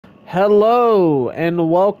Hello and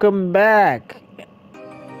welcome back.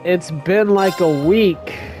 It's been like a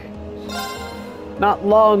week. Not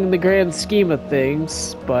long in the grand scheme of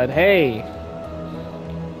things, but hey,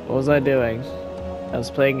 what was I doing? I was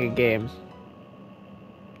playing a game.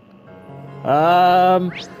 I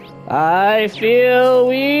feel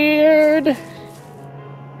weird.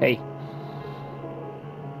 Hey.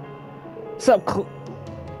 What's up,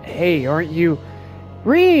 Hey, aren't you...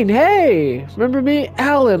 Reen, hey! Remember me?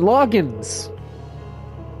 Alan Loggins.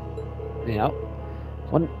 Yep.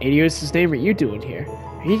 What idiotic name are you doing here?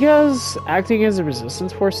 Are you guys acting as a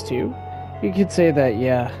resistance force too? You could say that,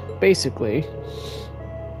 yeah, basically.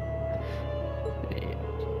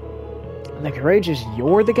 The Courageous,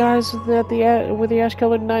 you're the guys with the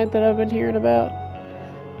ash-colored knight that I've been hearing about?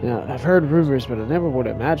 Now, I've heard rumors, but I never would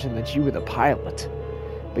imagine that you were the pilot.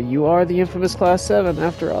 But you are the infamous Class 7.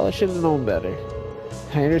 After all, I should have known better.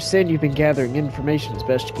 I understand you've been gathering information as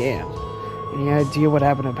best you can. Any idea what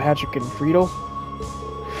happened to Patrick and Friedel?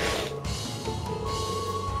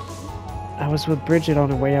 I was with Bridget on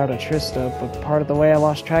her way out of Trista, but part of the way I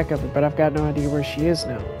lost track of her, but I've got no idea where she is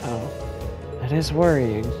now. Oh, that is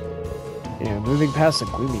worrying. Yeah, moving past the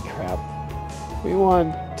gloomy crap. We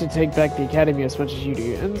want to take back the Academy as much as you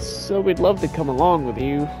do, and so we'd love to come along with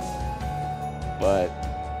you. But...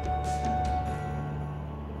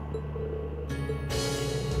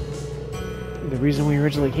 the reason we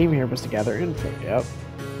originally came here was to gather info, yep.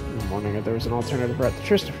 I'm wondering if there was an alternative route to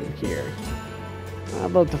Trista from here.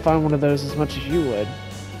 I'd love to find one of those as much as you would.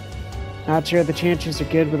 Not sure the chances are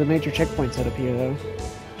good with a major checkpoint set up here, though.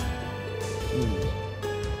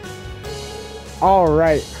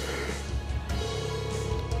 Alright.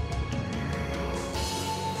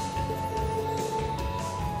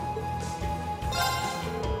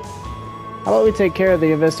 How about we take care of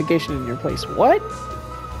the investigation in your place? What?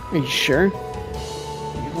 Are you sure?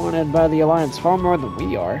 You're wanted by the Alliance far more than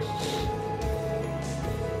we are.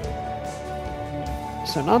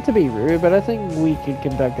 So not to be rude, but I think we could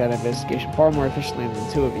conduct that investigation far more efficiently than the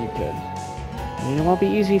two of you could. I mean, it won't be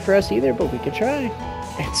easy for us either, but we could try.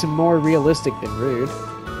 It's more realistic than rude.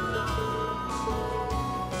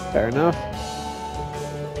 Fair enough.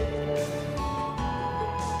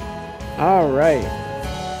 Alright.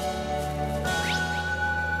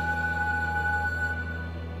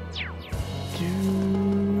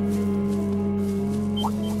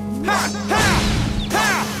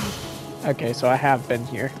 Okay, so I have been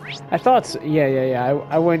here. I thought so. Yeah.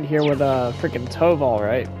 I went here with a freaking Toval,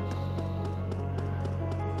 right?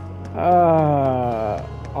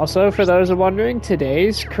 Also, for those wondering,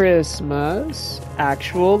 today's Christmas.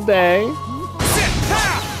 Actual day.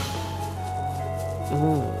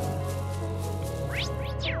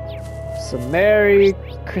 So, Merry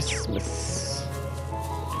Christmas.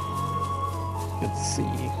 Let's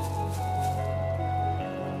see.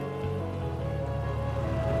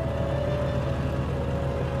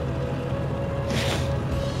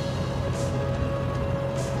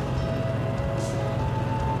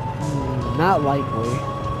 Not likely.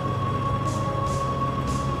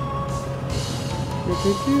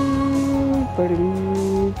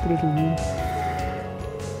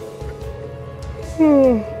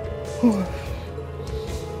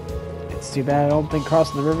 It's too bad I don't think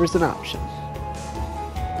crossing the river is an option.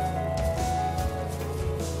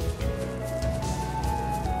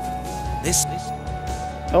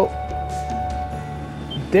 Oh.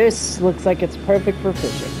 This looks like it's perfect for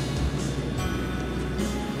fishing.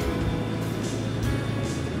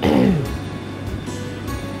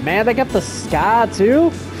 Man, they got the sky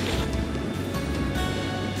too?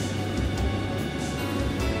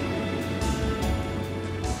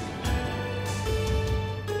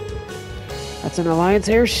 That's an Alliance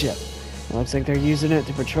airship. It looks like they're using it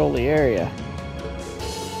to patrol the area.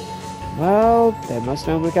 Well, they must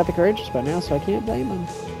know we got the Courageous by now, so I can't blame them.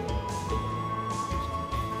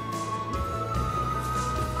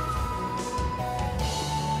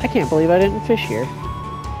 I can't believe I didn't fish here.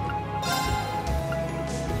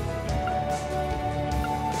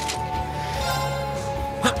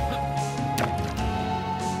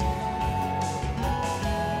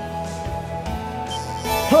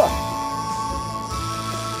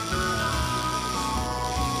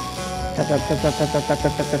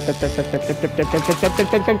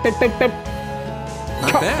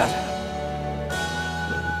 Not bad.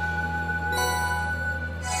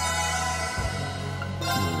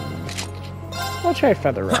 I'll try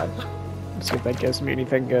Feather Rod. See if that gives me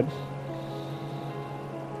anything good.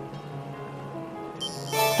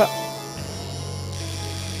 Huh.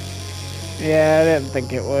 Yeah, I didn't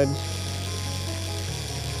think it would.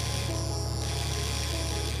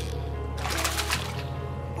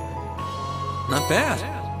 Not bad.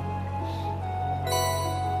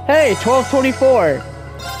 Hey, 1224.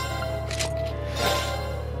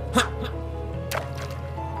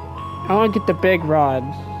 I want to get the big rod.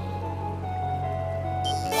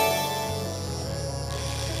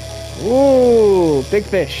 Ooh, big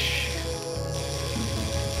fish.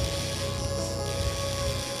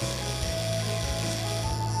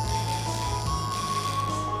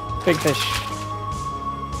 Big fish.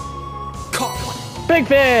 Caught one. Big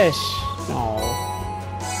fish! No.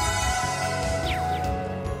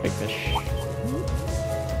 Big fish.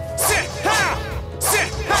 Sit! Ha!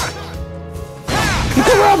 Sit! Ha!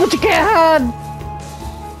 Come on, but you can't!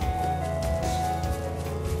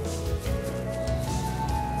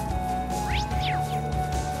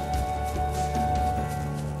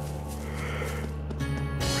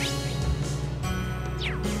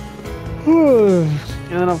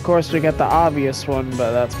 And then of course we got the obvious one,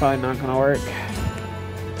 but that's probably not gonna work.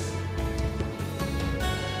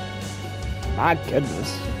 My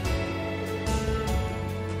goodness.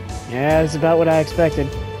 Yeah, it's about what I expected.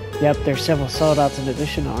 Yep, there's several sold-outs in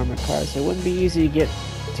addition to armored cars. It wouldn't be easy to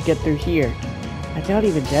get through here. I doubt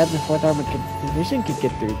even Jad and the 4th Armored Division could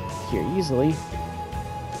get through here easily.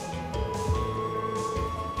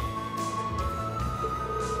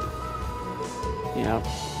 Yep.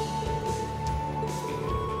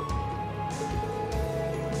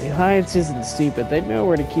 The Alliance isn't stupid. They know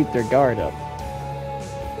where to keep their guard up.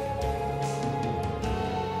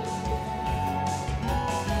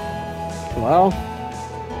 Well,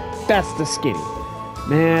 that's the skinny.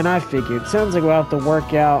 Man, I figured. Sounds like we'll have to work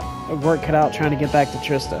cut out trying to get back to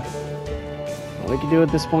Trista. All we can do at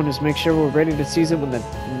this point is make sure we're ready to seize it when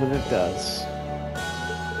it does.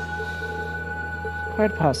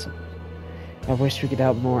 Quite possible. I wish we could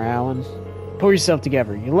help more, Alan. Pull yourself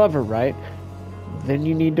together. You love her, right? Then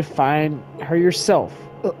you need to find her yourself.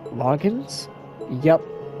 Loggins? Yep.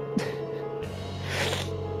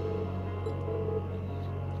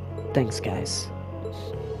 Thanks, guys.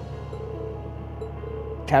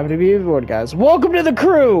 Happy to be aboard, guys. Welcome to the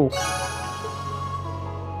crew!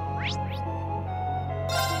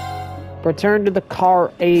 Return to the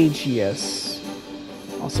car Aegis.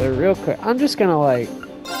 Also, real quick, I'm just gonna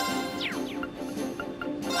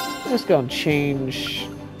change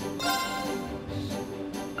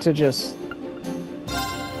to just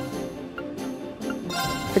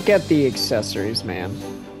forget the accessories, man.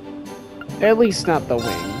 At least not the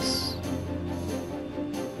wings.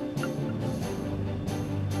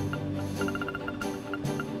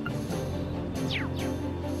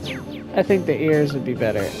 I think the ears would be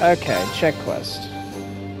better. Okay, check quest.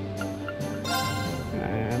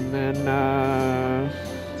 And then,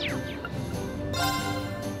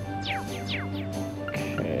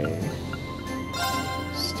 okay.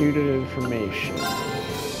 Student information.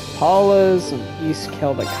 Paula's and East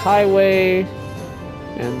Kelvic Highway.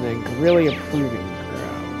 And then Guerrilla Proving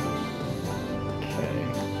Ground. Okay.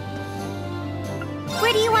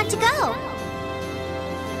 Where do you want to go?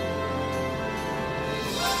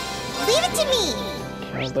 Leave it to me!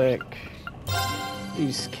 Kelvic.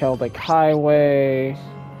 East Kelvic Highway.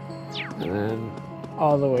 And then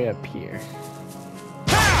all the way up here.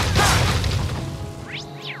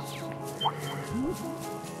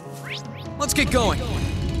 Let's get going.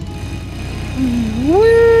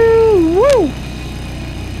 Woo! Woo!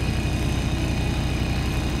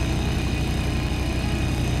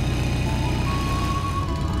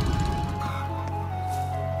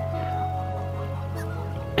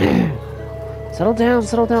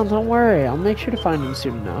 Settle down, don't worry. I'll make sure to find him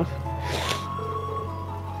soon enough.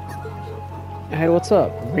 Hey, what's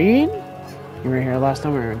up? Reed? You were here last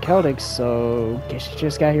time we were in Celtic, so guess you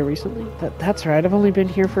just got here recently? That's right, I've only been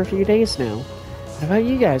here for a few days now. What about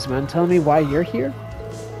you guys, man? Tell me why you're here?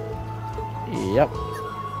 Yep.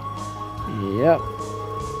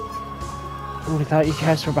 I only thought you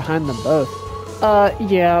guys were behind them both.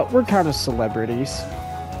 Yeah, we're kind of celebrities.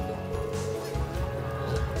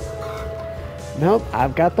 Nope,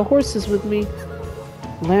 I've got the horses with me.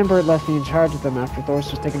 Lambert left me in charge of them after Thors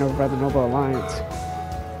was taken over by the Noble Alliance.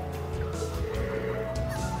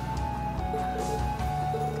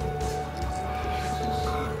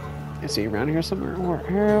 Is he around here somewhere?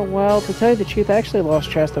 Well, to tell you the truth, I actually lost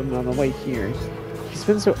track of him on the way here. He's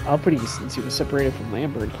been so uppity since he was separated from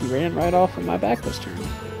Lambert, he ran right off when my back was turned.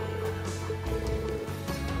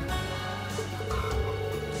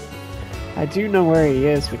 I do know where he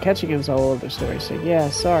is, but catching him's a whole other story, so yeah,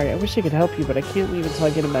 sorry. I wish I could help you, but I can't leave until I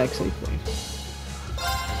get him back safely.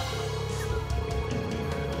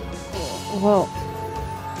 Well,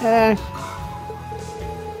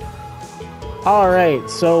 Alright,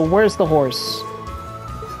 so where's the horse?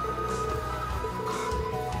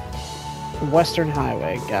 Western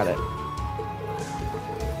Highway, got it.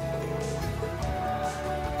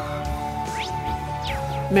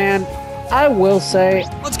 Man, I will say,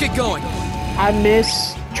 Let's get going. I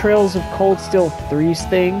miss Trails of Cold Steel 3's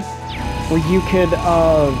thing, where you could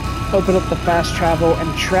open up the fast travel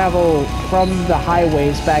and travel from the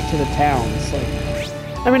highways back to the towns. Like,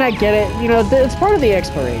 I mean, I get it. You know, it's part of the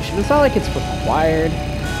exploration. It's not like it's required.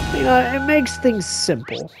 You know, it makes things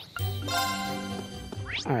simple.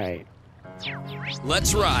 All right.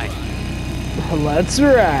 Let's ride. Let's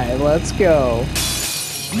ride. Let's go.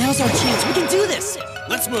 Now's our chance. We can do this.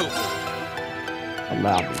 Let's move.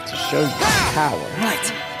 Allow me to show you the power.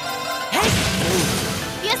 Right. Hey!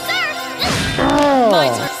 Yes, sir! Oh. My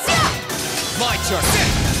turn. My turn.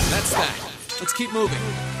 That's that. Let's keep moving.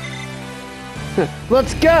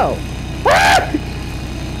 Let's go!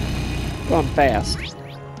 Going fast.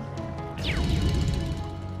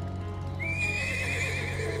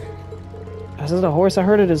 This is a horse, I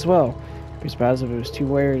heard it as well. Be surprised if it was too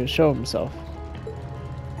wary to show himself.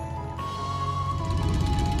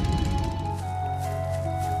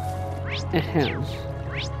 Ahem.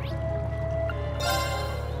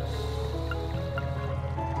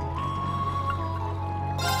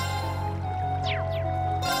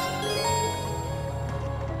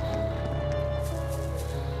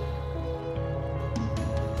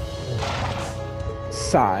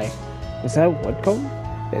 Sigh. Is that Woodcomb?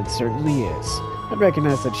 It certainly is. I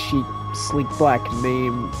recognize that chic, sleek black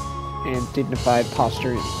name and dignified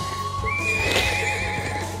posture.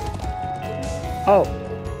 Oh,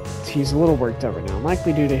 he's a little worked up right now,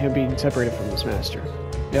 likely due to him being separated from his master.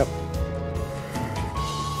 Yep.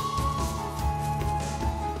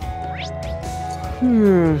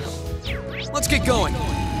 Let's get going.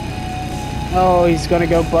 Oh, he's gonna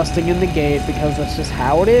go busting in the gate because that's just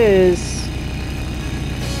how it is.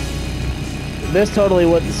 This totally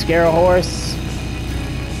wouldn't scare a horse.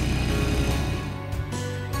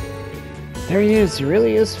 There he is. He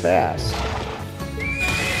really is fast.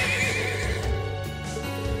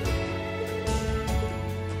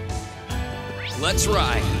 Let's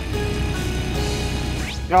ride.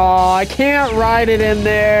 Oh, I can't ride it in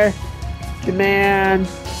there. Man.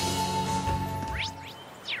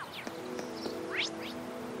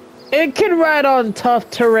 It can ride on tough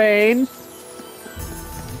terrain.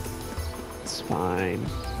 It's fine.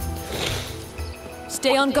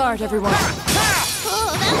 Stay on guard, everyone. Oh,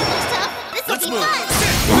 that was tough. This will Let's be move. fun.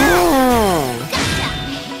 Oh. Gotcha.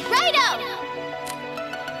 Righto.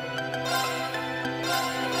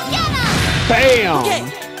 Get him. Bam! Okay.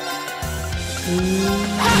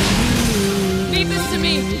 Leave this to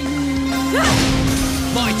me.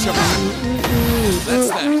 My turn. That's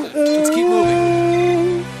that. Let's keep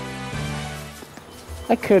moving.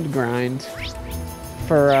 I could grind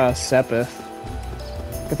for Sepith.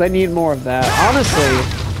 Because I need more of that. Honestly,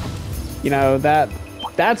 you know, that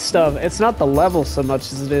stuff, it's not the level so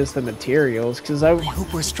much as it is the materials. Because I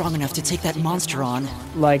hope we're strong enough to take that monster on.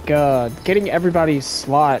 like, getting everybody's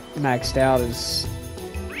slot maxed out is...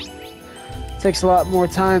 takes a lot more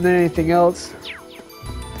time than anything else.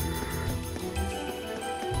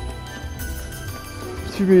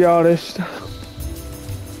 To be honest.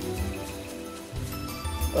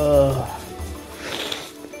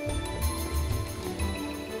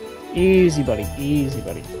 Easy, buddy. Easy,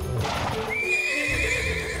 buddy.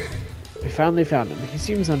 We finally found him. He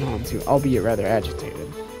seems unharmed too, albeit rather agitated.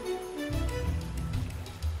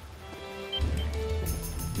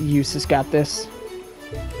 Eustace got this.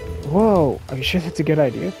 Whoa, are you sure that's a good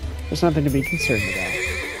idea? There's nothing to be concerned about.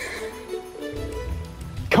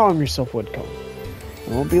 Calm yourself, Woodcomb.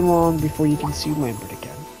 It won't be long before you can see Lambert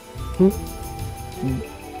again.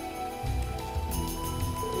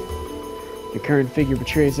 The current figure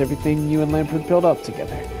betrays everything you and Lambert built up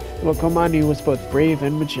together. Woodcomb I knew was both brave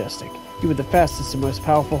and majestic. You were the fastest and most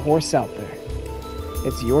powerful horse out there.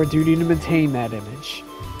 It's your duty to maintain that image,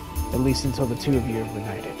 at least until the two of you are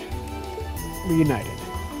reunited.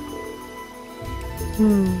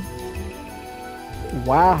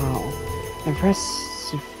 Wow.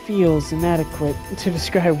 Impressive feels inadequate to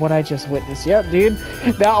describe what I just witnessed. Yep, dude.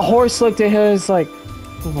 That horse looked at him and was like,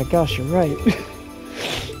 oh my gosh, you're right.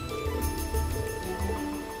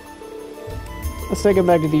 Let's take him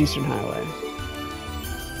back to the Eastern Highway.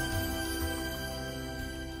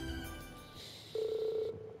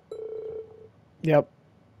 Yep.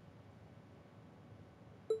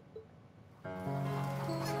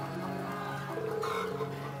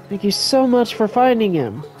 Thank you so much for finding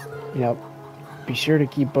him. Yep. Be sure to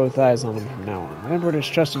keep both eyes on him from now on. Lambert is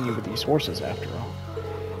trusting you with these horses, after all.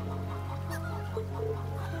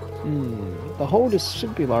 The hold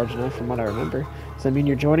should be large enough from what I remember. Does that mean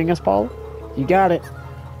you're joining us, Paul? You got it.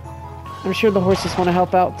 I'm sure the horses want to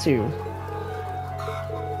help out too.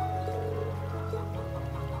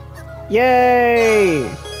 Yay!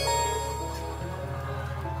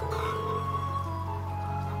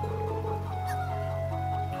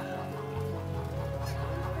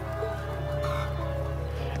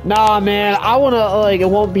 Nah, man, I wanna like it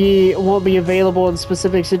won't be available in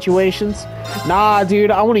specific situations. Nah,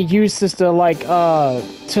 dude, I wanna use this to like Where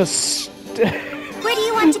do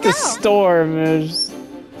you want to go? to storm. Leave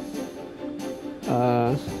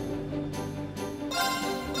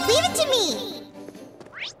it to me.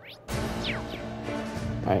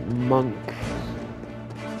 Alright, monk.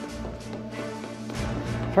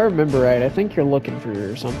 If I remember right, I think you're looking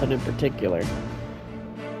for something in particular.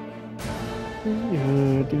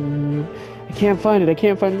 Dude. I can't find it. I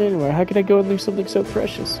can't find it anywhere. How could I go and lose something so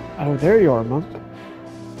precious? Oh, there you are, monk.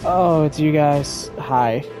 Oh, it's you guys.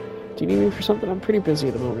 Hi. Do you need me for something? I'm pretty busy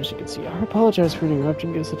at the moment, as you can see. I apologize for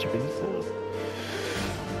interrupting. It's such a busy time.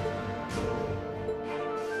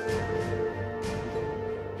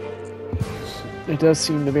 It does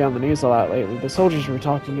seem to be on the news a lot lately. The soldiers were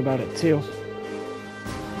talking about it too.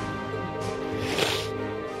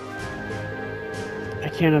 I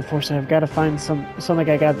can't enforce it. I've got to find something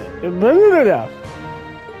I got. Is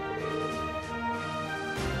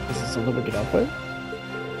this something we can help with?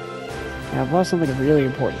 Yeah, I've lost something really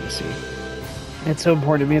important to see. It's so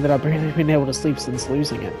important to me that I've barely been able to sleep since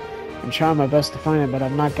losing it. I'm trying my best to find it, but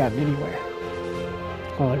I've not gotten anywhere.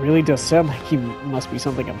 Well, it really does sound like he must be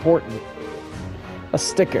something important. A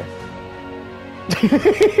sticker.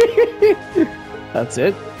 That's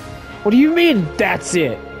it? What do you mean, that's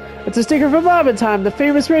it? It's a sticker from Bobbin Time, the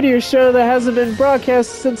famous radio show that hasn't been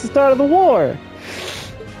broadcast since the start of the war.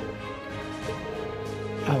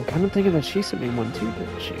 Oh, kind of thinking that she sent me one too,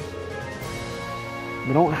 didn't she?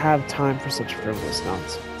 We don't have time for such frivolous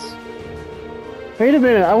nonsense. Wait a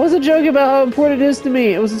minute, I wasn't joking about how important it is to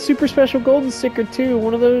me. It was a super special golden sticker too,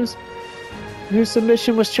 one of those whose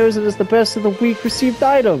submission was chosen as the best of the week received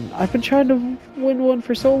item. I've been trying to win one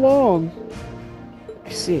for so long. I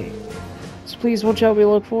see. So please, won't you help me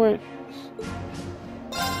look for it?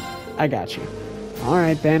 I got you.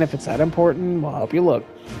 Alright then, if it's that important, we'll help you look.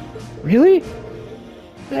 Really?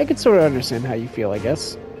 I can sort of understand how you feel, I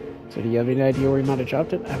guess. So do you have any idea where you might have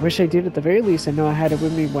dropped it? I wish I did. At the very least, I know I had it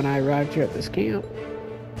with me when I arrived here at this camp.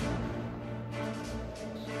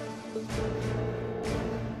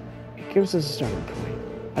 It gives us a starting point.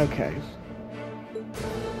 Okay.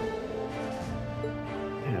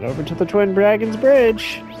 Head over to the Twin Dragons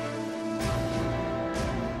Bridge.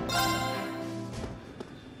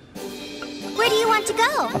 Where do you want to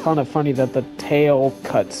go? I found it funny that the tail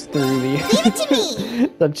cuts through the Leave it to me.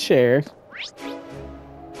 the chair.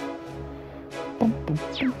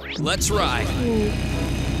 Let's ride.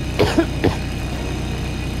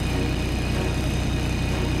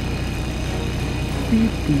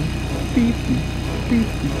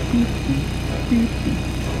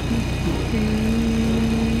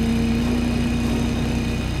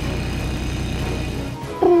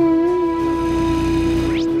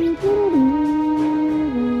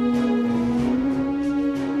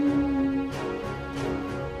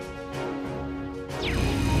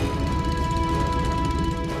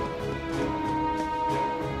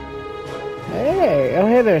 Hey, oh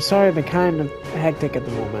hey there. Sorry, the kind of hectic at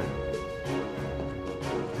the moment.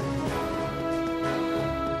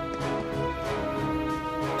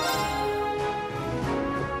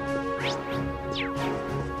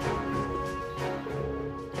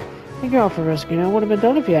 Thank you all for rescuing. I would have been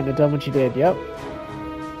done if you hadn't done what you did. Yep.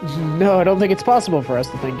 No, I don't think it's possible for us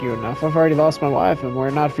to thank you enough. I've already lost my wife, and were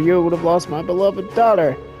it not for you, I would have lost my beloved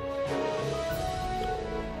daughter.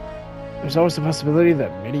 There's always the possibility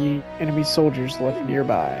that many enemy soldiers left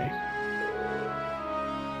nearby.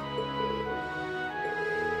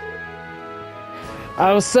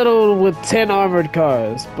 I was settled with 10 armored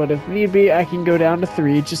cars, but if need be, I can go down to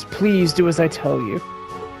 3. Just please do as I tell you.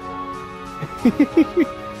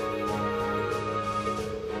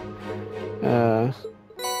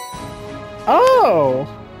 Oh!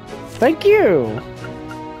 Thank you!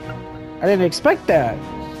 I didn't expect that.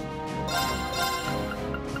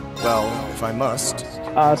 Well, if I must.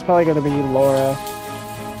 It's probably gonna be Laura.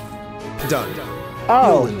 Done.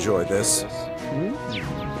 Oh! You'll enjoy this.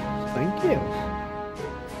 Thank you.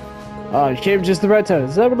 Oh, you came just the right time.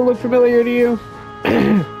 Does that gonna look familiar to you?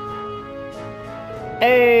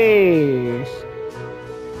 Hey!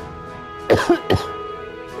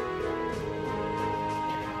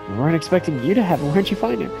 We weren't expecting you to have it. Where'd you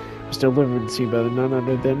find it? I was delivered and seen by none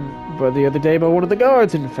other than the other day by one of the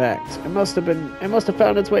guards, in fact. It must have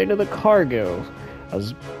found its way into the cargo. I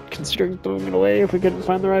was considering throwing it away if we couldn't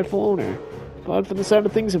find the rightful owner. But from the sound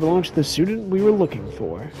of things, it belonged to the student we were looking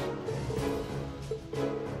for.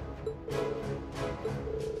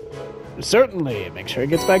 Certainly, make sure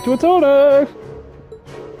it gets back to its owner!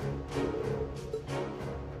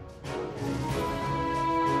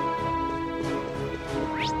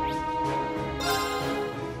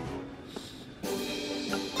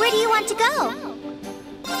 Where do you want to go?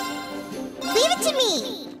 Leave it to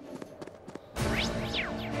me!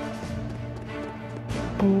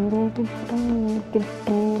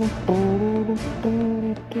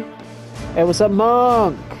 Hey, what's up,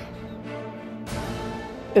 Monk?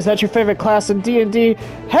 Is that your favorite class in D&D?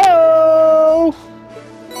 Hello!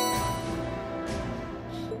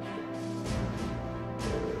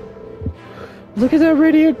 Look at that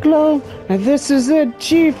radiant glow, and this is it,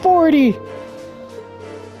 G40!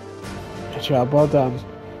 Good job, well done.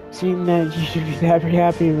 Seeing that, you should be very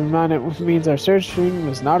happy and reminded it means our searching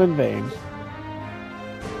was not in vain.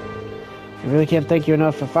 I really can't thank you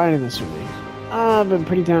enough for finding this for me. I've been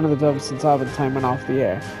pretty down in the dumps since Ovid time went off the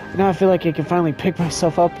air. And now I feel like I can finally pick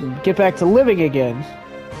myself up and get back to living again.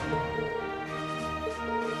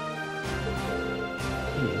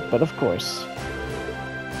 But of course.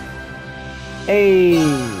 Hey!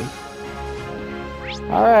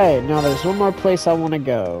 Alright, now there's one more place I want to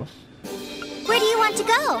go. Where do you want to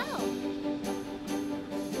go?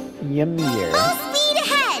 Ymir. Full speed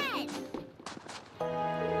ahead!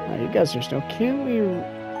 Oh, you guys are snow. Can't we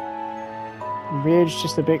ridge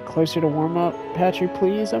just a bit closer to warm up, Patrick,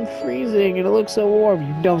 please? I'm freezing and it looks so warm.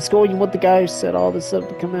 You dumb skull, you want the guy who set all this up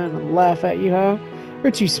to come in and laugh at you, huh?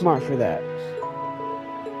 We're too smart for that.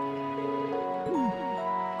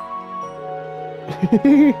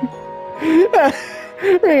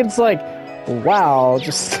 Rain's like, wow,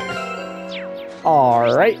 just...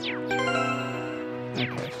 Alright.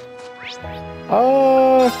 Okay.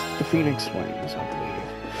 The Phoenix Wings, I believe.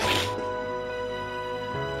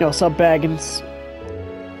 Yo, what's up, Baggins?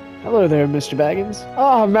 Hello there, Mr. Baggins.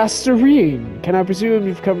 Ah, Master Reen. Can I presume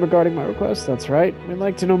you've come regarding my request? That's right. We'd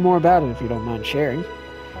like to know more about it if you don't mind sharing.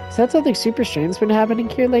 Is that something super strange's been happening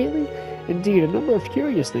here lately? Indeed, a number of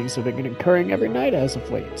curious things have been occurring every night as of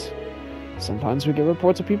late. Sometimes we get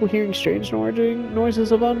reports of people hearing strange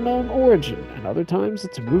noises of unknown origin, and other times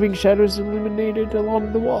it's moving shadows illuminated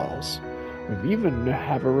along the walls. We even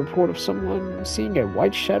have a report of someone seeing a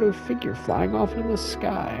white shadow figure flying off in the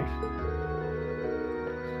sky.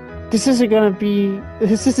 This isn't gonna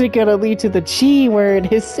lead to the Chi where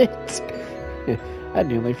it isn't. I'd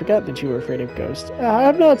nearly forgotten that you were afraid of ghosts.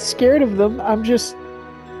 I'm not scared of them, I'm just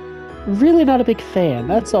really not a big fan,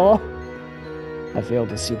 that's all. I failed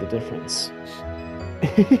to see the difference.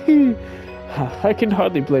 I can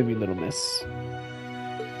hardly blame you, little miss.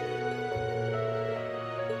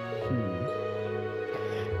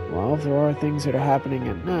 Well, if there are things that are happening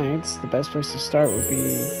at nights, the best place to start would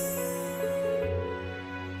be...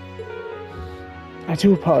 I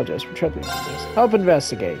do apologize for troubling you with this. Help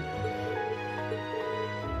investigate.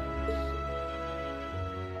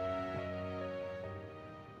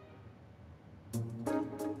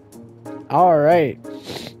 Alright.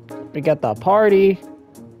 We got the party.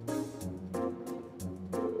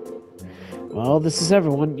 Well, this is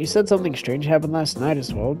everyone. You said something strange happened last night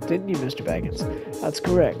as well, didn't you, Mr. Baggins? That's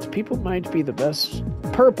correct. Purple might be the best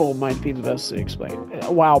to explain.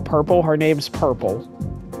 Wow, Purple? Her name's Purple.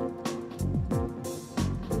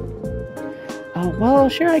 Well,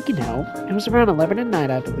 sure I can help. It was around 11 at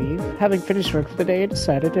night, I believe. Having finished work for the day, I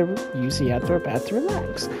decided to use the outdoor bath to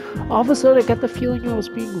relax. All of a sudden, I got the feeling I was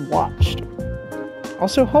being watched.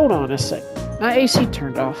 Also, hold on a sec. My AC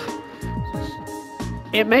turned off.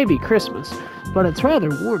 It may be Christmas, but it's rather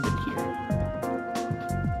warm in here.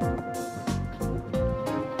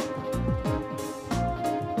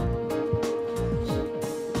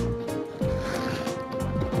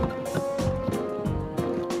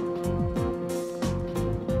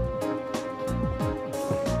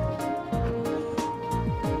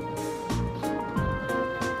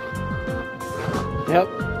 Yep.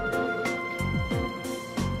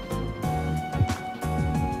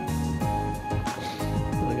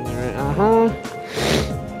 Look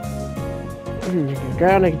at that, the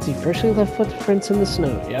ground, I can see freshly left footprints in the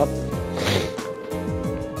snow. Yep.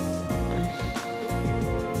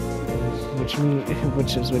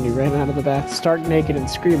 Which is when you ran out of the bath, stark naked and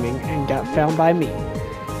screaming, and got found by me.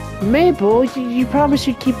 Mabel, you promised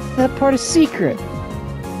you'd keep that part a secret.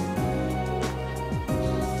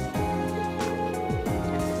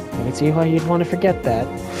 I can see why you'd want to forget that.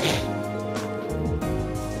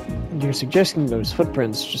 You're suggesting those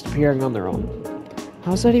footprints just appearing on their own.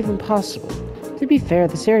 How is that even possible? To be fair,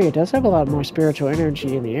 this area does have a lot more spiritual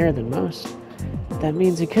energy in the air than most. That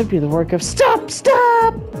means it could be the work of— Stop!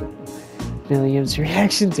 Stop! Milliam's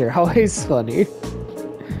reactions are always funny.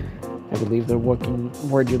 I believe the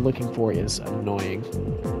word you're looking for is annoying.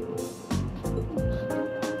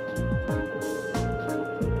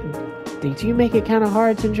 They do make it kind of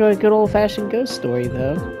hard to enjoy a good old-fashioned ghost story,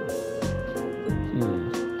 though.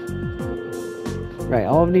 Right,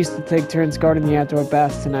 all of them needs to take turns guarding the outdoor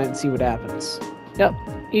bath tonight and see what happens. Yep,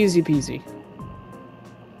 easy peasy.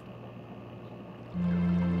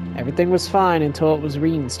 Everything was fine until it was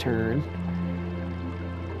Reen's turn.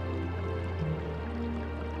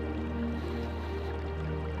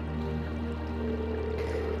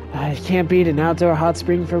 I can't beat an outdoor hot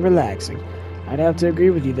spring for relaxing. I'd have to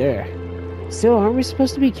agree with you there. Still, aren't we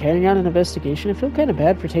supposed to be carrying out an investigation? I feel kind of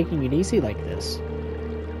bad for taking it easy like this.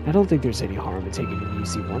 I don't think there's any harm in taking it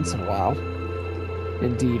easy once in a while.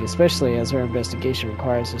 Indeed, especially as our investigation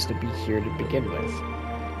requires us to be here to begin with.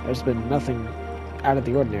 There's been nothing out of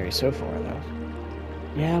the ordinary so far, though.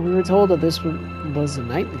 Yeah, we were told that this was a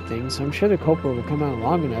nightly thing, so I'm sure the culprit will come out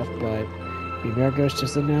long enough, but maybe our ghost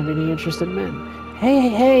just didn't have any interest in men.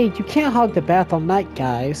 Hey, you can't hog the bath all night,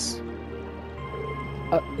 guys.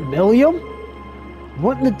 Milliam?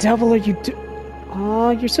 What in the devil are you do— Aw,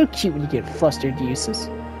 you're so cute when you get flustered, uses.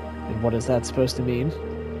 And what is that supposed to mean?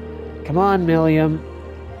 Come on, Milliam.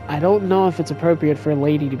 I don't know if it's appropriate for a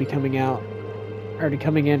lady to be coming out, or to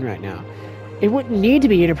coming in right now. It wouldn't need to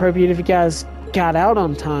be inappropriate if you guys got out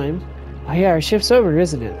on time. Oh yeah, our shift's over,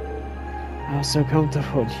 isn't it? I was so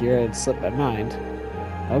comfortable here, it slipped my mind.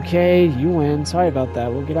 Okay, you win. Sorry about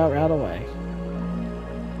that. We'll get out right away.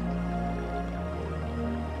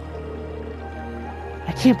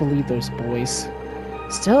 I can't believe those boys.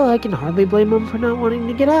 Still, I can hardly blame them for not wanting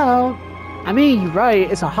to get out. I mean, you're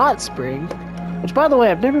right, it's a hot spring. Which, by the way,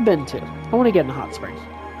 I've never been to. I want to get in a hot spring.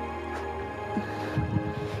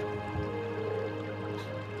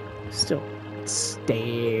 Still,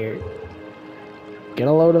 stare. Get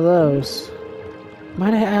a load of those.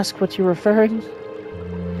 Might I ask what you're referring?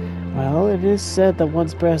 Well, it is said that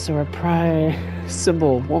one's breasts are a pride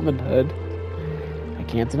symbol of womanhood. I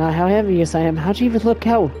can't deny how envious I am. How'd you even look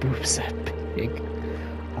out with boobs that big?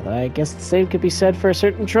 Although I guess the same could be said for a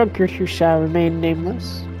certain drunkard who shall remain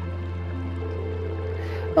nameless.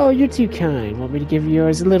 Oh, you're too kind. Want me to give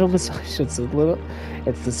yours a little massage? It's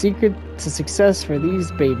the secret to success for these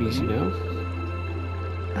babies, you know.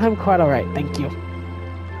 I'm quite alright, thank you.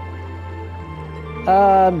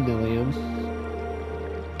 Milliam.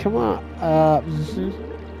 Come on.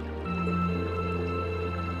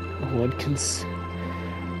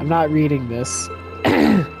 I'm not reading this.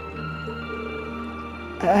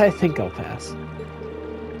 I think I'll pass.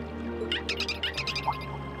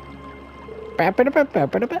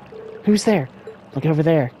 Who's there? Look over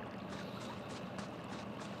there.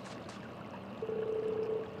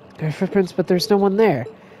 There are footprints, but there's no one there.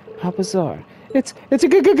 How bizarre. It's a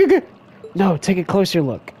good. No, take a closer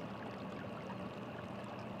look.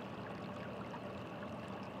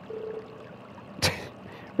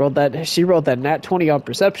 She rolled that nat 20 on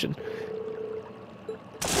perception.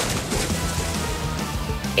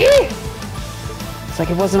 It's like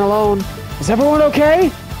it wasn't alone. Is everyone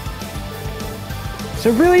okay? So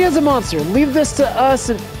it really is a monster. Leave this to us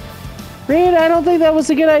and— Reed, I don't think that was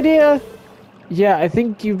a good idea. Yeah, I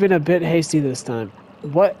think you've been a bit hasty this time.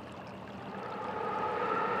 What?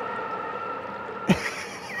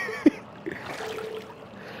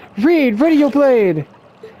 Reed, radio blade!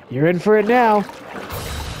 You're in for it now.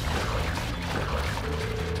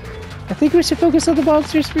 I think we should focus on the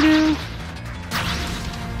monsters for now.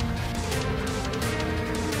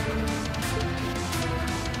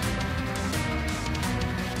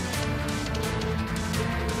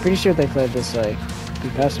 Pretty sure they fled this way. We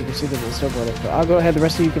passed and pursued them on snowboard, but I'll go ahead, the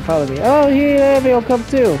rest of you can follow me. Oh, yeah, they'll come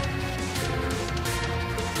too.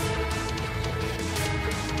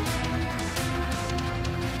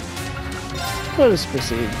 Let us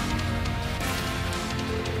proceed.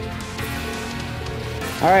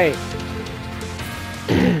 Alright.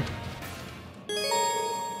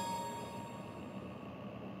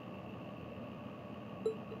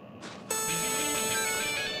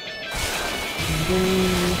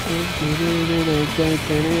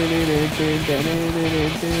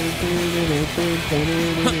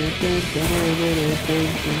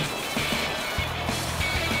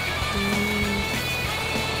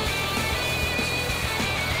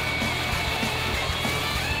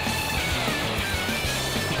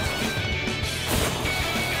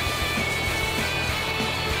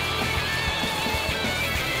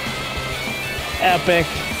 Epic.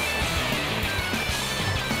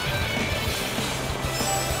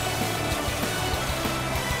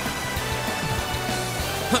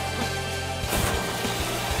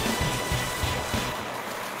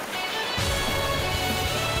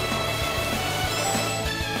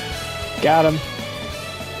 Got him.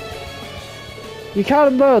 You caught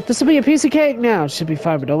them both. This will be a piece of cake now. Should be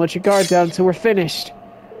fine, but don't let your guard down until we're finished.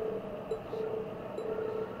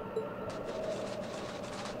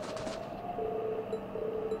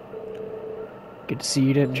 Good to see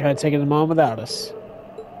you didn't try taking them on without us.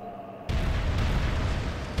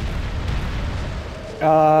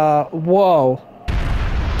 Whoa.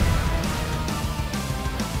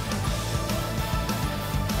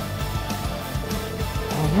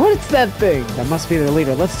 What's that thing? That must be their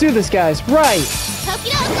leader. Let's do this, guys. Right.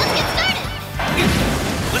 Tokyo, let's get started.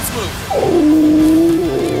 Let's move.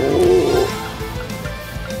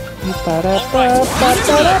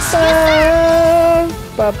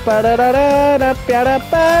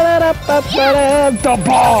 The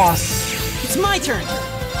boss. It's my turn.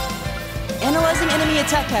 Analyzing enemy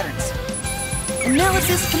attack patterns.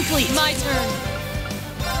 Analysis complete. My turn.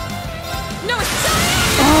 No, it's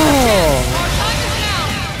Oh. our time is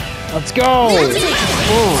now. Let's go.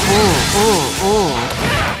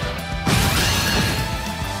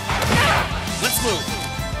 Let's move.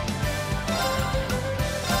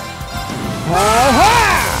 Aha!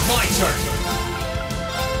 My turn.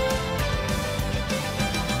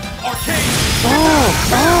 Arcade.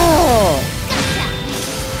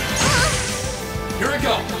 Here we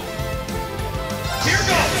go. Here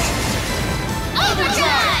goes.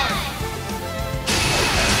 Overdrive.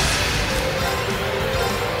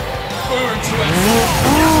 Burn to it.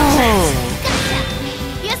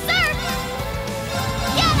 Yes, sir.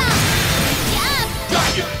 Get up. Yes. Got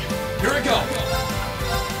you. Here we go.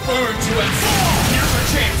 Burn to it. Here's our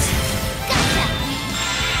chance.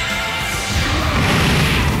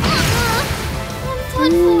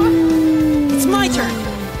 I'm done for. It's my turn.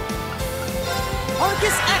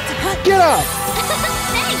 Arcus active. Get up.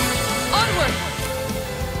 Thanks. Onward.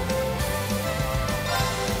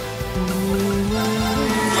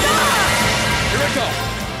 Here we go.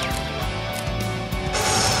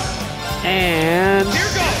 And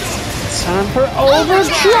Here goes. it's time for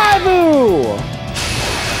Overdrive!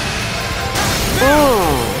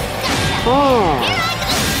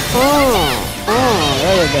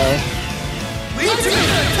 There we go. Lead to me.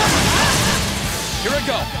 Here we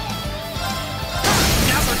go.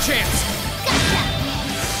 Now's our chance.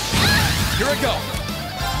 Here we go.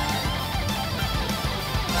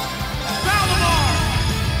 Valimar!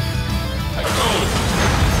 I go.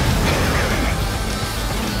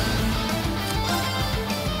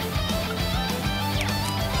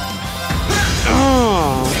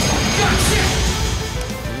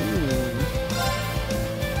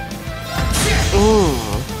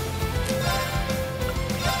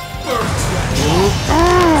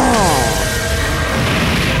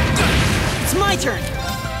 It's my turn.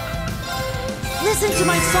 Listen to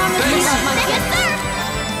my song of peace, my Yes, sir.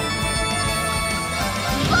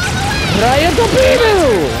 Ryan Torpedo!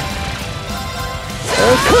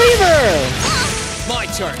 Cleaver! My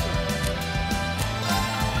turn.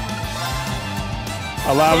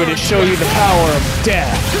 Allow me to show you the power of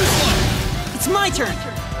death. It's my turn.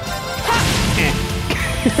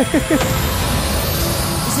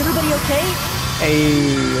 Is everybody okay? Hey,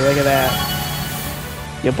 look at that.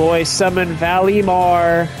 Your boy summoned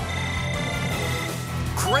Valimar.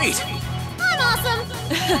 Great. I'm awesome.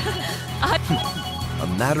 A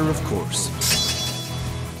matter of course.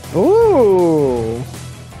 Ooh.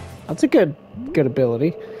 That's a good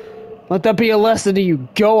ability. Let that be a lesson to you.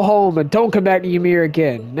 Go home and don't come back to Ymir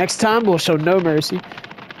again. Next time we'll show no mercy.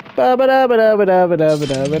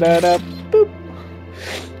 Ba-ba-da-ba-da-ba-da-ba-da-ba-da-ba-da. Boop.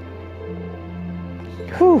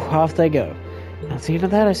 Whew, off they go. That's the end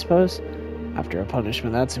of that, I suppose. After a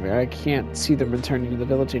punishment that severe, I can't see them returning to the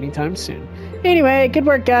village anytime soon. Anyway, good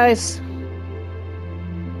work, guys.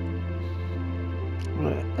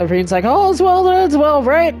 Everyone's like, all's well that ends well,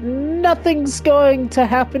 right? Nothing's going to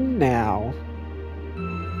happen now.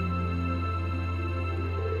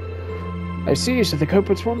 I see you said the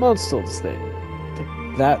culprits were monsters then.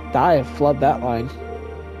 I have flubbed that line.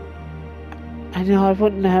 I know I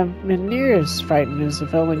wouldn't have been near as frightened as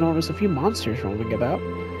if only there was a few monsters roaming about.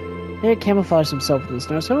 They had camouflaged themselves in the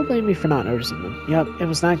snow, so don't blame me for not noticing them. Yep, it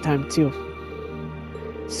was nighttime too.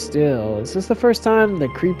 Still, is this the first time the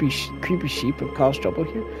creepy sheep have caused trouble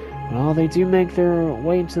here? Well, they do make their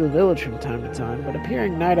way into the village from time to time, but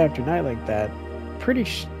appearing night after night like that, pretty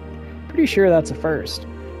sure that's a first.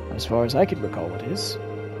 As far as I can recall, it is.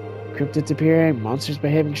 Cryptids appearing, monsters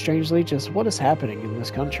behaving strangely, just what is happening in this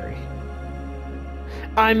country?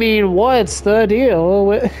 I mean, what's the deal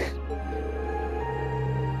with...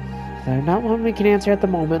 They're not one we can answer at the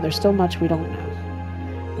moment, there's still much we don't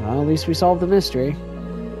know. Well, at least we solved the mystery.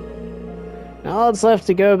 Now all that's left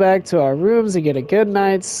to go back to our rooms and get a good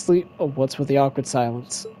night's sleep. Oh, what's with the awkward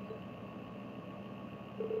silence?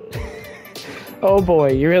 Oh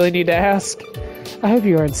boy, you really need to ask? I hope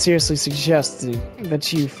you aren't seriously suggesting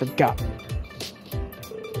that you've forgotten.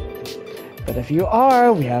 But if you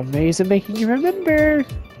are, we have ways of making you remember.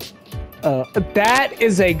 That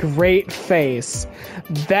is a great face.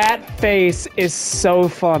 That face is so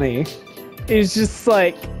funny. It's just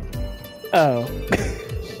like, oh.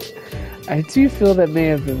 I do feel that may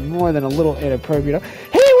have been more than a little inappropriate.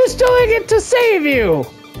 He was doing it to save you!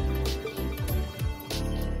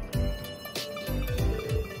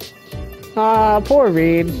 Ah, poor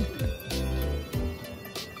Reed.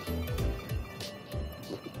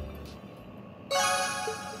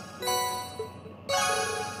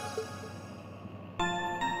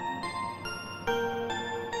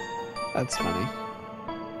 That's funny.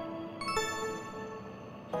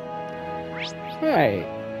 Right.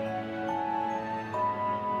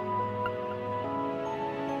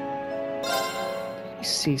 Let me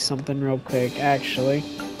see something real quick, actually.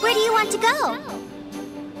 Where do you want to go?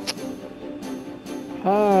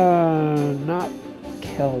 Not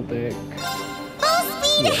Keldic. Full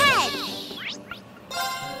speed ahead!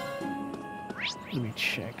 Let me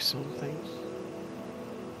check something.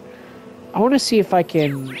 I want to see if I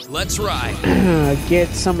can Let's ride. get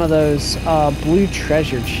some of those blue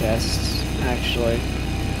treasure chests, actually.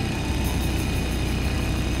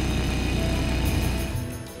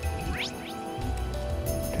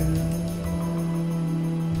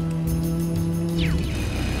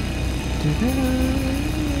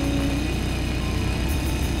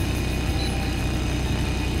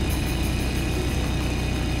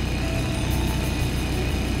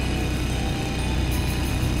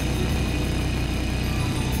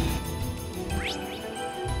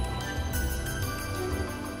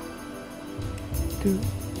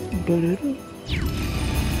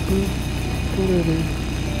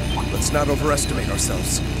 Let's not overestimate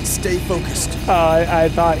ourselves. Stay focused. I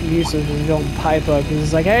thought Yusuf was going to pipe up because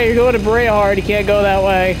it's like, hey, you're going to Brayhard, you can't go that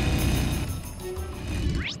way.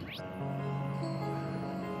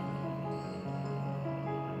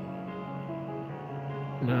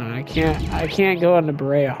 No, I can't go into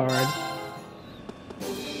Brayhard.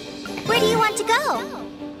 Where do you want to go?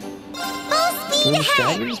 Full speed Blue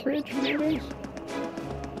ahead! Dragon's Bridge, maybe?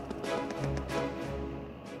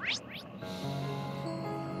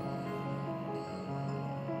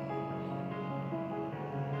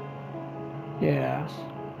 Yeah.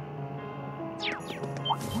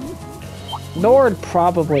 Nord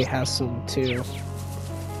probably has some too.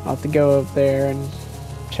 I'll have to go up there and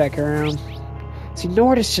check around. See,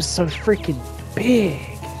 Nord is just so freaking big.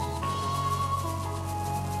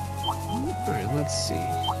 Alright, let's see.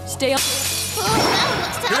 Stay on. Oh, no,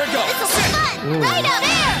 looks Here we go. It's a fun! Right up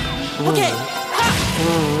there! Okay.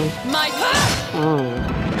 My.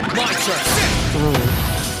 My turn.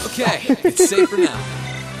 Okay, it's safe for now.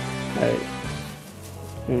 Alright.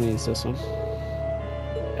 Who needs this one?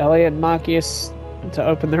 Elliot and Machias to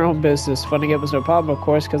open their own business. Funding it was no problem, of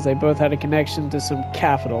course, because they both had a connection to some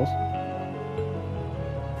capital.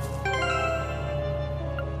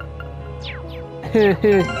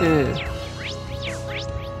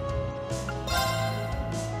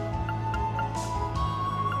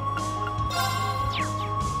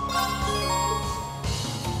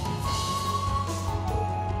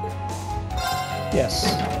 Yes.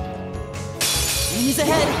 Enemies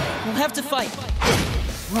ahead. We'll have to fight.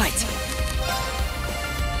 Right.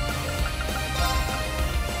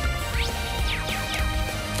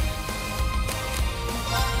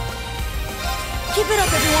 Keep it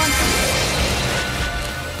up, everyone.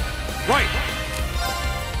 Right.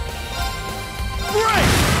 Right.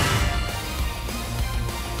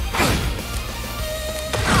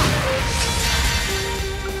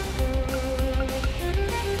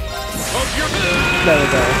 Hope you're There we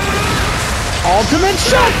go. Ultimate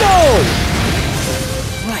shutdown!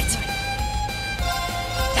 Right.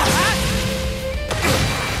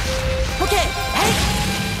 Okay. Hey.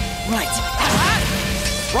 Right.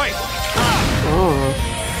 right. Oh.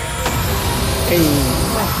 Hey.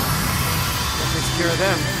 That takes care of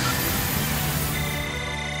them.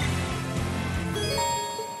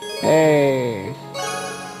 Hey.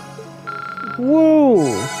 Woo!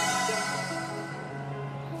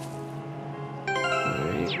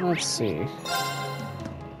 Alright, let's see.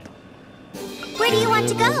 Where do you want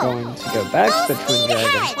to And we're go? going to go back to the Twin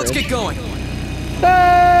Dragons Let's Bridge. get going.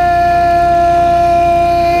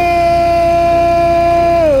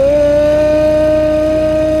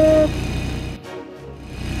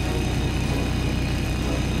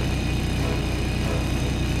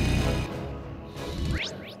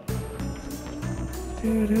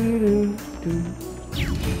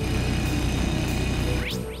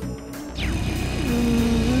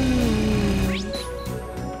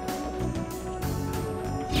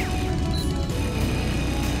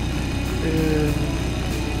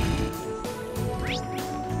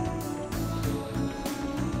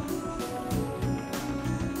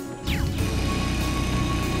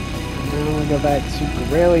 go back to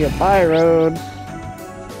Corellia by road.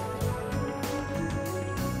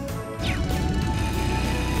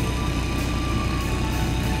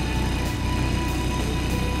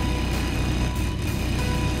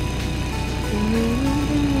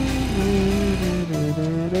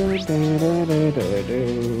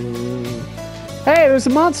 Hey, there's a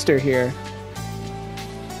monster here.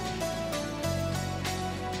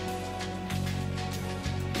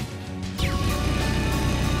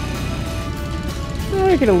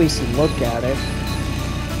 I can at least look at it.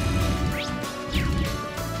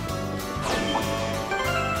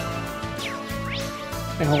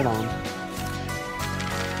 Hey, hold on.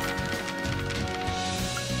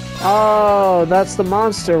 Oh, that's the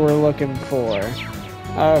monster we're looking for.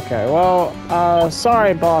 Okay, well,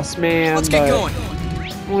 sorry, boss man, Let's get going.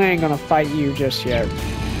 we ain't gonna fight you just yet.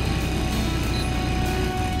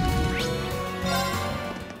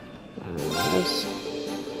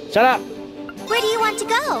 Shut up! Where do you want to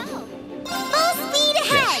go? Full speed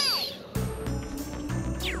ahead!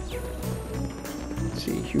 Let's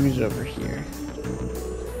see, who's over here?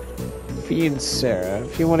 Fee and Sarah.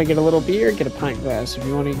 If you want to get a little beer, get a pint glass. If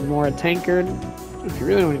you want to ignore a tankard, if you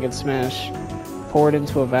really want to get smashed, pour it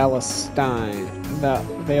into a Valestein.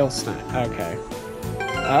 Valestein. Okay.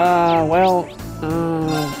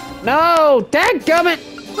 No! Dadgummit!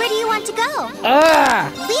 Where do you want to go?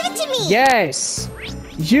 Leave it to me! Yes!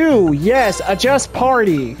 Yes! Adjust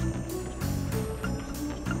party!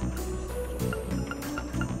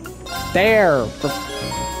 There! For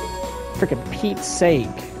frickin' Pete's sake.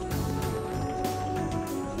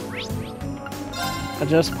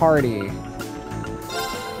 Adjust party.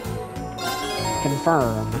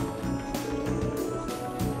 Confirm.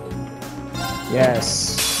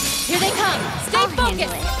 Yes. Here they come. Stay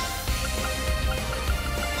focused.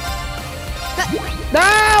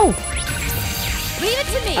 No! Leave it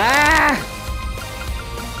to me. Ah!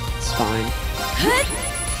 It's fine.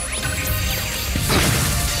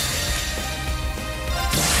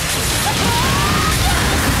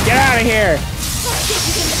 Get out of here!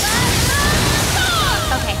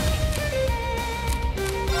 Okay.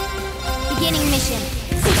 Beginning mission.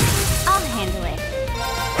 I'll handle it.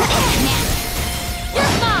 Now.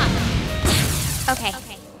 You're mine. Okay.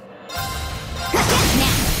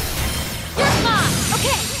 Now. You're mine.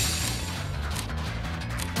 Okay.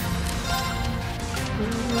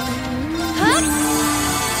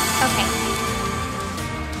 Okay.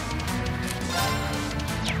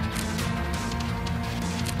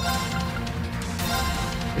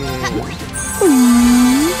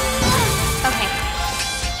 Okay.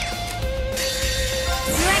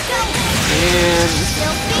 Here I go. And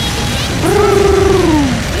Still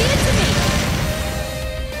Leave it to me.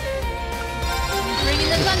 Bringing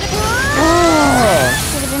the thunder.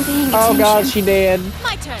 should have been paying oh attention. god, she did.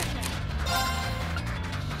 My turn.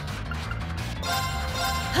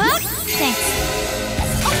 Thanks.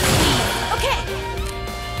 Okay.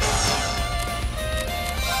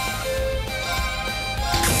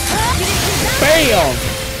 Bam!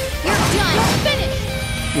 You're done. Finish.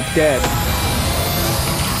 You're dead.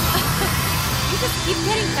 You just keep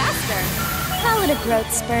getting faster. Call it a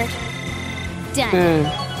growth spurt. Done.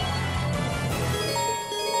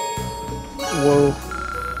 Whoa.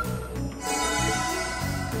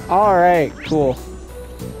 Alright, cool.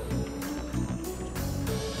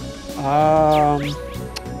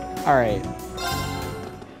 Alright.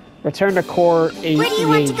 Return to core 8 Where do you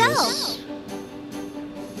want to go? Aegis.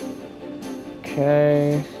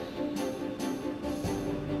 Okay.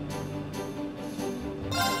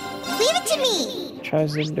 Leave it to me.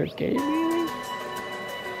 Trisinder Gaming?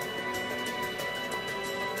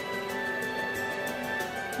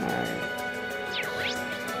 Alright.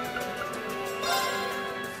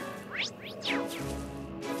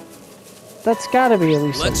 That's gotta be at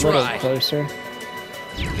least Let's a little ride. closer.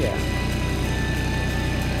 Yeah.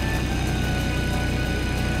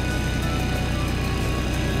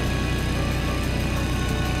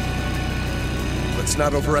 Let's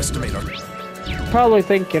not overestimate our... Probably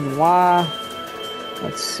thinking, why?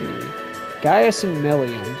 Let's see. Gaius and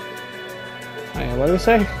Million. Oh, yeah, what do we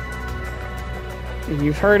say?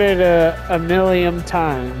 You've heard it a million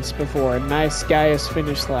times before. Nice Gaius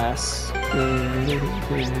finished last.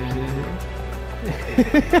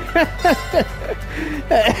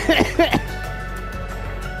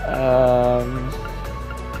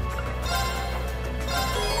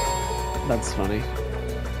 That's funny.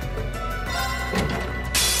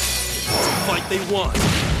 Fight they want.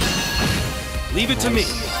 Leave it to me.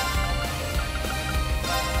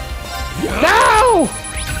 No!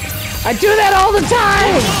 I do that all the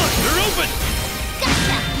time! You're open.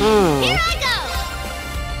 Gotcha. Oh. Here I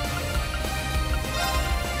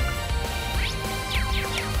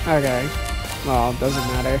Okay. Well, it doesn't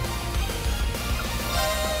matter.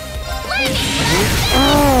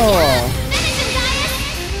 Oh!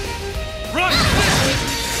 Run!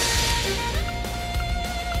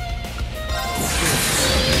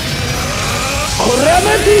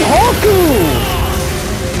 Remedy Haku!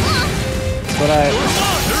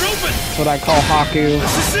 They're open! That's what I call Haku.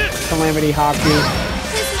 This is it! Calamity Haku.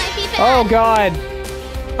 This might be bad. Oh god!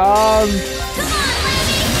 Come on, Lightning!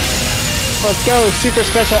 Let's go! Super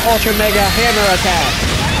Special Ultra Mega Hammer Attack!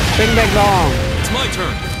 Bing bang bong! It's my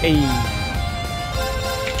turn. Ayy.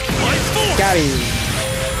 Life force! Got him!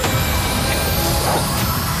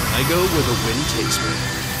 I go where the wind takes me.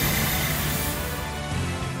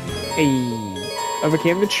 Ayy.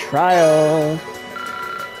 Overcame the trial.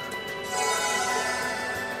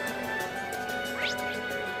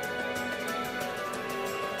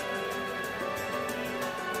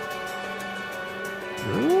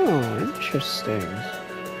 Oh, interesting.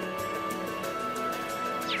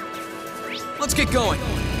 Let's get going.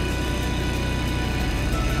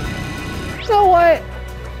 You know what?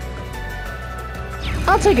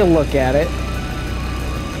 I'll take a look at it.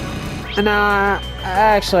 Nah,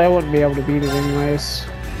 actually, I wouldn't be able to beat it anyways.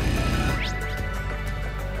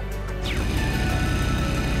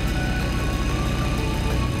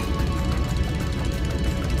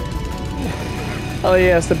 Oh, he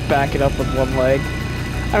has to back it up with one leg.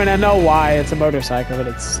 I mean, I know why. It's a motorcycle, but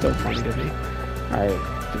it's still funny to me. Alright,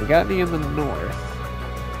 do we got any in the north?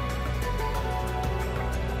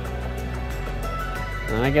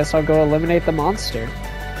 I guess I'll go eliminate the monster.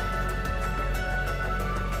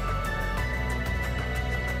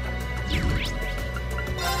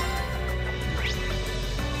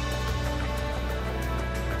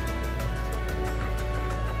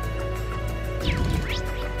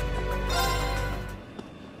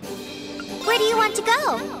 Where do you want to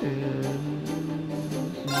go?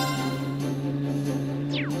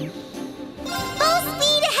 Full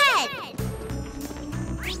speed ahead!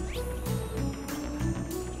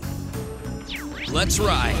 Let's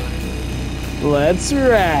ride. Let's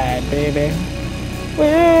ride, baby.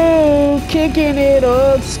 Woo, kicking it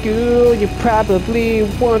old school. You probably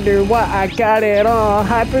wonder why I got it on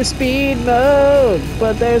hyperspeed mode,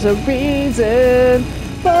 but there's a reason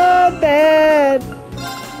for that.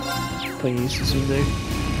 Please, is in there.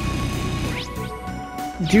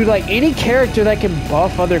 Dude, like any character that can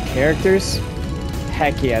buff other characters,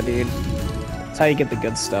 heck yeah, dude. That's how you get the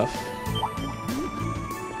good stuff.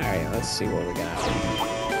 Alright, let's see what we got.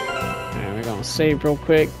 Alright, we're gonna save real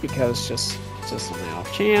quick because just an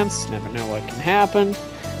off chance. Never know what can happen.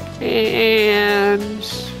 And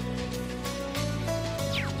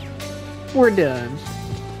we're done.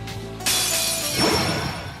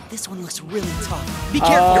 This one looks really tough. Be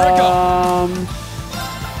careful. Here I go.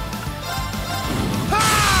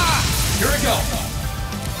 Here I go.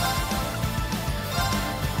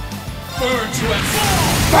 Burn to and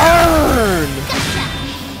Burn!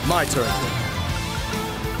 my turn.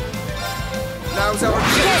 Now's our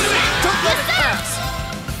chance. Don't let it pass.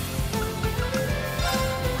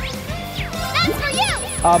 That's for you!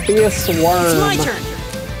 I'll be a swarm. It's my turn.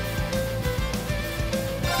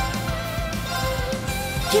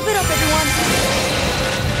 Keep it up, everyone.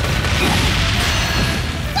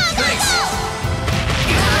 Go, go, go!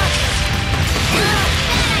 Bad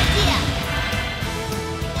idea!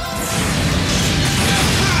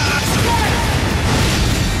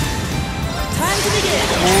 Time to begin.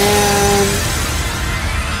 And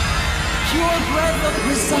Pure breath of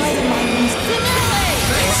reside in my wings. I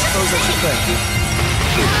suppose I should thank you.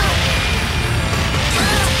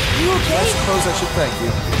 You okay? I suppose I should thank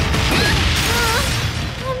you.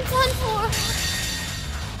 I'm done for.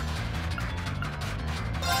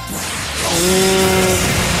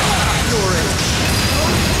 You're it.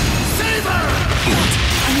 Save her!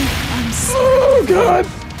 I'm so oh god!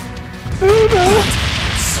 Oh no!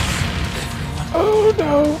 Oh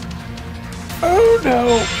no! Oh no!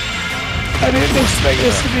 I didn't expect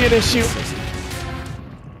this to be an issue.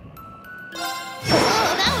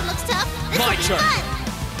 Oh, that one looks tough. This My will be turn. fun.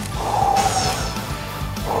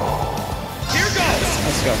 Here goes.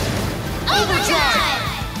 Let's go. Overdrive!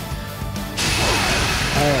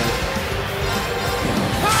 Alright.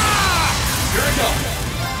 Here I go.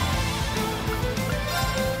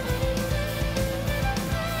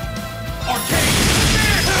 Arcade.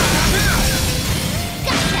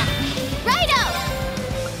 Gotcha! Righto!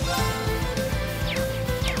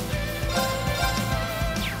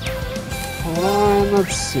 Hold on,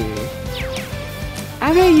 let's see.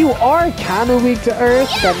 I mean, you are kind of weak to Earth.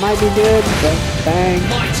 That might be good, but bang.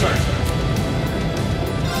 My turn.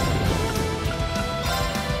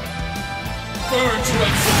 Burn to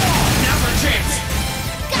and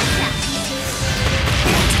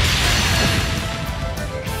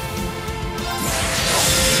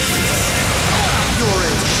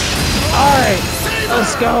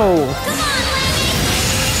Let's go.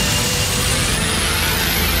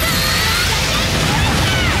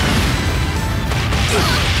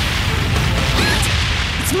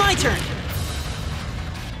 It's my turn.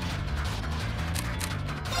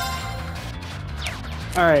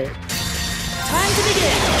 All right. Time to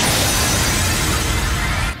begin.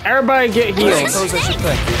 Everybody get I healed. suppose I should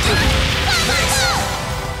thank you.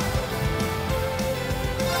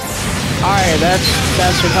 All right, that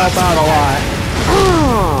should help out a lot.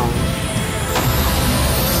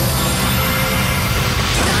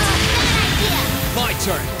 My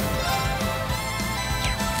turn.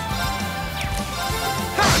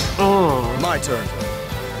 My turn.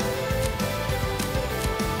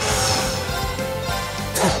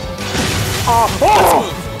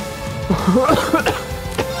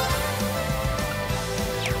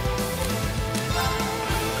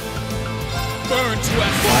 Burn to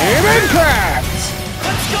F1. Impact!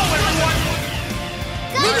 Let's go, everyone.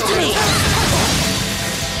 Leave it to me.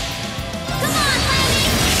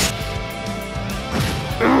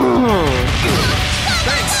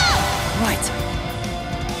 Thanks. Right.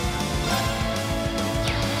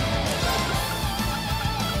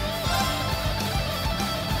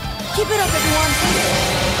 Keep it up, everyone.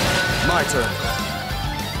 My turn.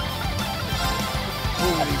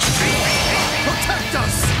 Protect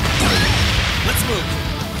us! Let's move.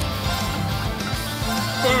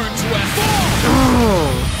 Burn to F4.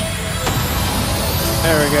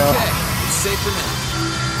 There we go. Okay, it's safe for now.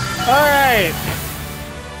 All right.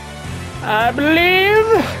 I believe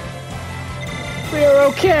we're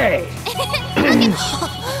okay.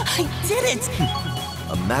 I did it.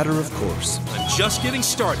 A matter of course. I'm just getting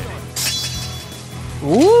started.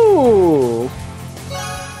 Ooh.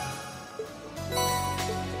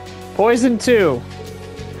 Poison 2.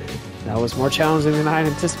 That was more challenging than I had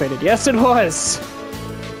anticipated. Yes, it was.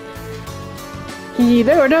 They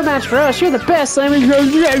were no match for us. You're the best, Simon.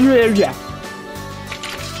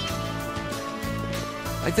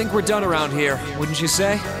 I think we're done around here, wouldn't you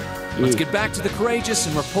say? Let's get back to the Courageous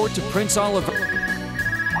and report to Prince Oliver.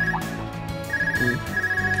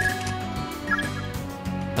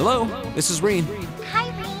 Hello, this is Reen. Hi,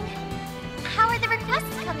 Reen. How are the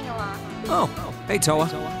requests coming along? Oh, hey Toa.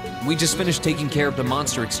 We just finished taking care of the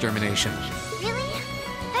monster extermination. Really?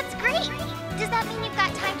 That's great. Does that mean you've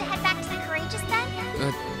got time to head back to the Courageous then?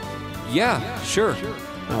 Yeah, sure.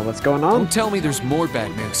 Oh, what's going on? Don't tell me there's more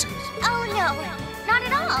bad news. Oh, no. Not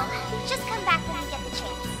at all. Just come back when you get the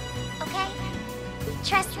chance. Okay?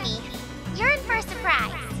 Trust me. You're in for a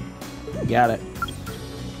surprise. Got it.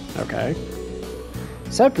 Okay.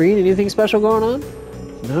 What's up, Reen? Anything special going on?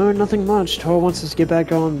 No, nothing much. Toa wants us to get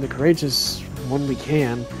back on the Courageous when we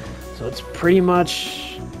can. So it's pretty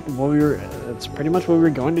much what we were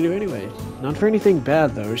going to do anyway. Not for anything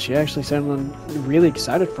bad though. She actually sounded really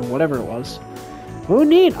excited for whatever it was. Oh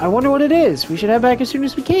neat. I wonder what it is. We should head back as soon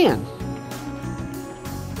as we can.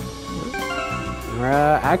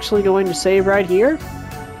 We're actually going to save right here.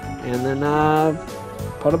 And then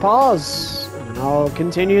put a pause. And I'll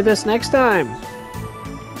continue this next time.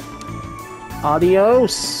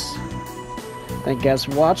 Adios. Thank you guys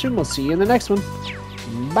for watching. We'll see you in the next one.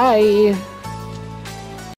 Bye.